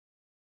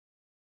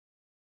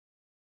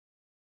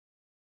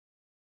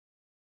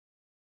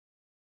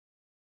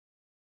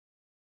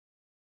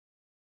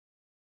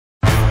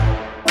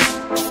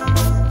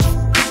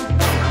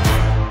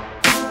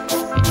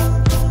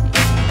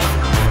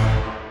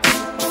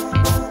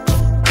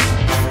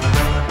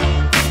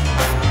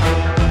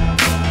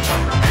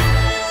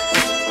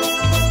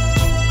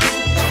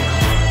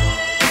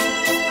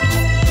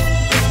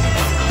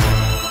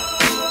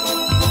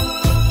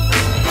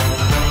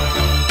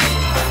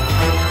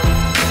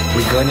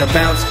We gonna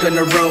bounce,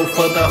 gonna roll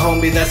for the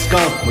homie that's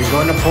gone. We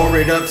gonna pour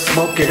it up,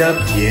 smoke it up,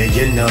 yeah,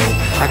 you know.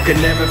 I could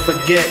never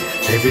forget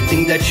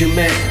everything that you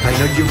meant. I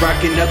know you're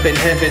rocking up in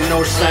heaven,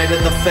 north side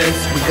of the fence.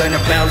 We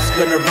gonna bounce,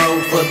 gonna roll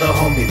for the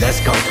homie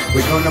that's gone.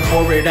 We gonna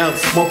pour it out,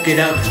 smoke it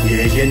out,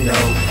 yeah, you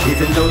know.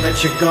 Even though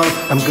that you're gone,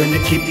 I'm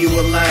gonna keep you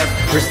alive.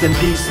 Rest in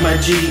peace, my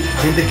G,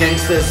 in the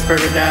gangster's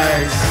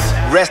paradise.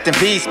 Rest in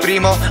peace,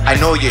 Primo, I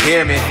know you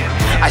hear me.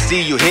 I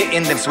see you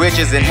hitting them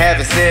switches in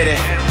Heaven City.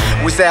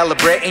 We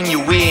celebrating you,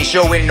 we ain't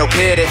showing no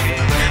pity.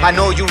 I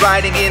know you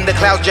riding in the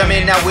clouds,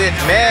 jamming out with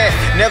me.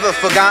 Never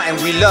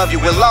forgotten, we love you,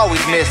 we'll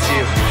always miss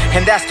you.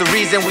 And that's the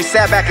reason we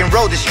sat back and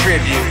wrote this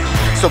tribute.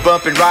 So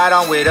bump and ride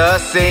on with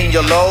us in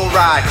your low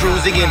ride,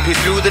 cruising in peace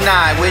through the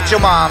night with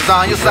your moms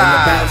on your side.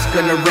 Gonna bounce,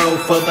 gonna roll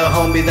for the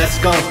homie that's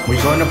gone. We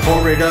gonna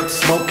pour it up,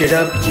 smoke it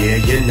up, yeah,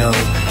 you know.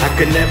 I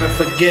could never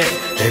forget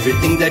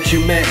everything that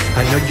you meant.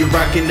 I know you're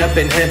rocking up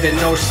in heaven,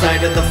 north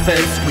side of the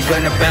fence. We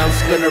gonna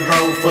bounce, gonna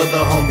roll for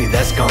the homie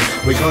that's gone.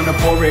 We gonna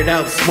pour it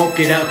out,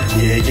 smoke it out,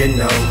 yeah, you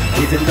know.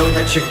 Even though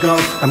that you're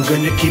gone, I'm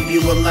gonna keep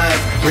you alive.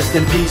 Rest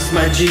in peace,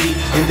 my G,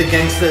 in the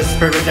gangster's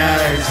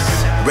paradise.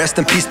 Rest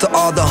in peace to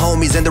all the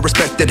homies in the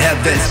respected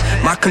heavens.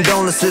 My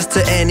condolences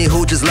to any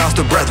who just lost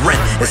their brethren.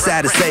 It's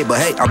sad to say, but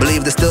hey, I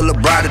believe there's still a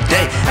brighter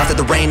day. After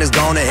the rain is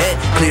gone ahead,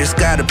 clear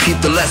sky to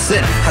peep the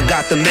lesson. I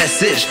got the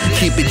message,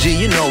 keep it G,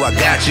 you know I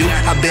got you.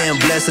 I've been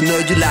blessed, I know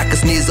you like a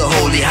sneeze, a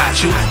holy hot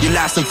you. You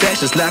lost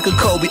infections like a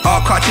cold, we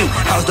all caught you.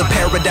 How's the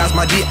paradise,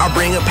 my G? I'll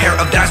bring a pair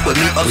of dice with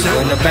me up soon.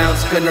 We gonna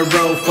bounce, gonna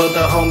roll for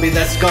the homie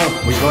that's gone.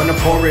 We gonna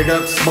pour it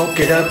up, smoke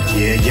it up,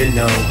 yeah, you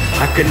know.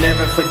 I could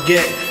never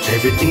forget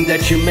everything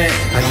that you meant.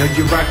 I know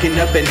you're rocking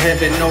up in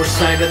heaven, north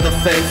side of the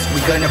fence. We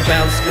gonna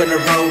bounce, gonna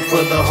roll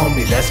for the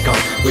homie that's gone.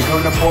 We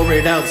gonna pour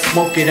it out,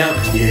 smoke it out,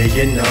 yeah,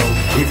 you know.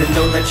 Even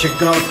though that you're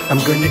gone,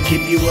 I'm gonna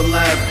keep you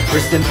alive.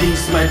 Rest in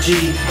peace, my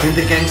G, in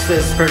the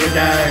gangster's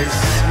paradise.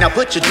 Now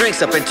put your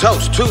drinks up and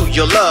toast to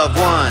your loved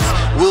ones.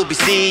 We'll be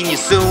seeing you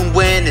soon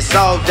when it's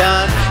all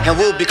done. And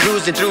we'll be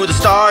cruising through the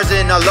stars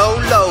in our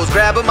low lows.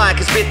 Grab a mic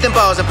and spit them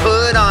balls and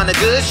put on a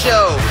good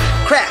show.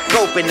 Crack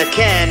open a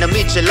can of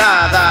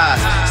micheladas.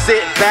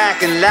 Sit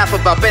back and laugh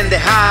about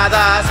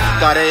pendejadas.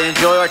 Gotta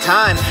enjoy our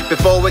time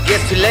before it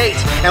gets too late.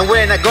 And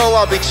when I go,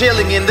 I'll be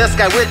chilling in the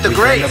sky with the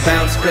greats. We gonna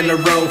bounce, gonna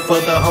roll for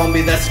the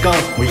homie that's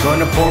gone. We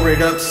gonna pour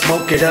it up,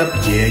 smoke it up,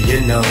 yeah,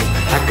 you know.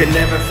 I could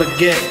never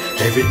forget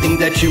everything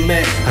that you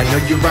meant. I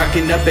know you're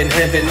rocking up in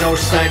heaven, north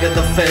side of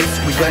the fence.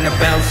 We gonna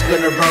bounce,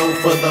 gonna roll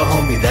for the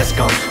homie that's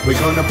gone. We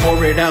gonna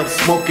pour it out,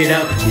 smoke it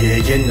out, yeah,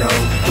 you know.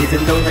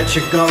 Even though that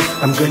you're gone,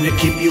 I'm gonna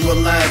keep you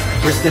alive.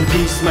 Rest in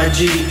peace, my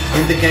G,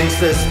 in the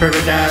gangster's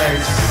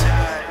paradise.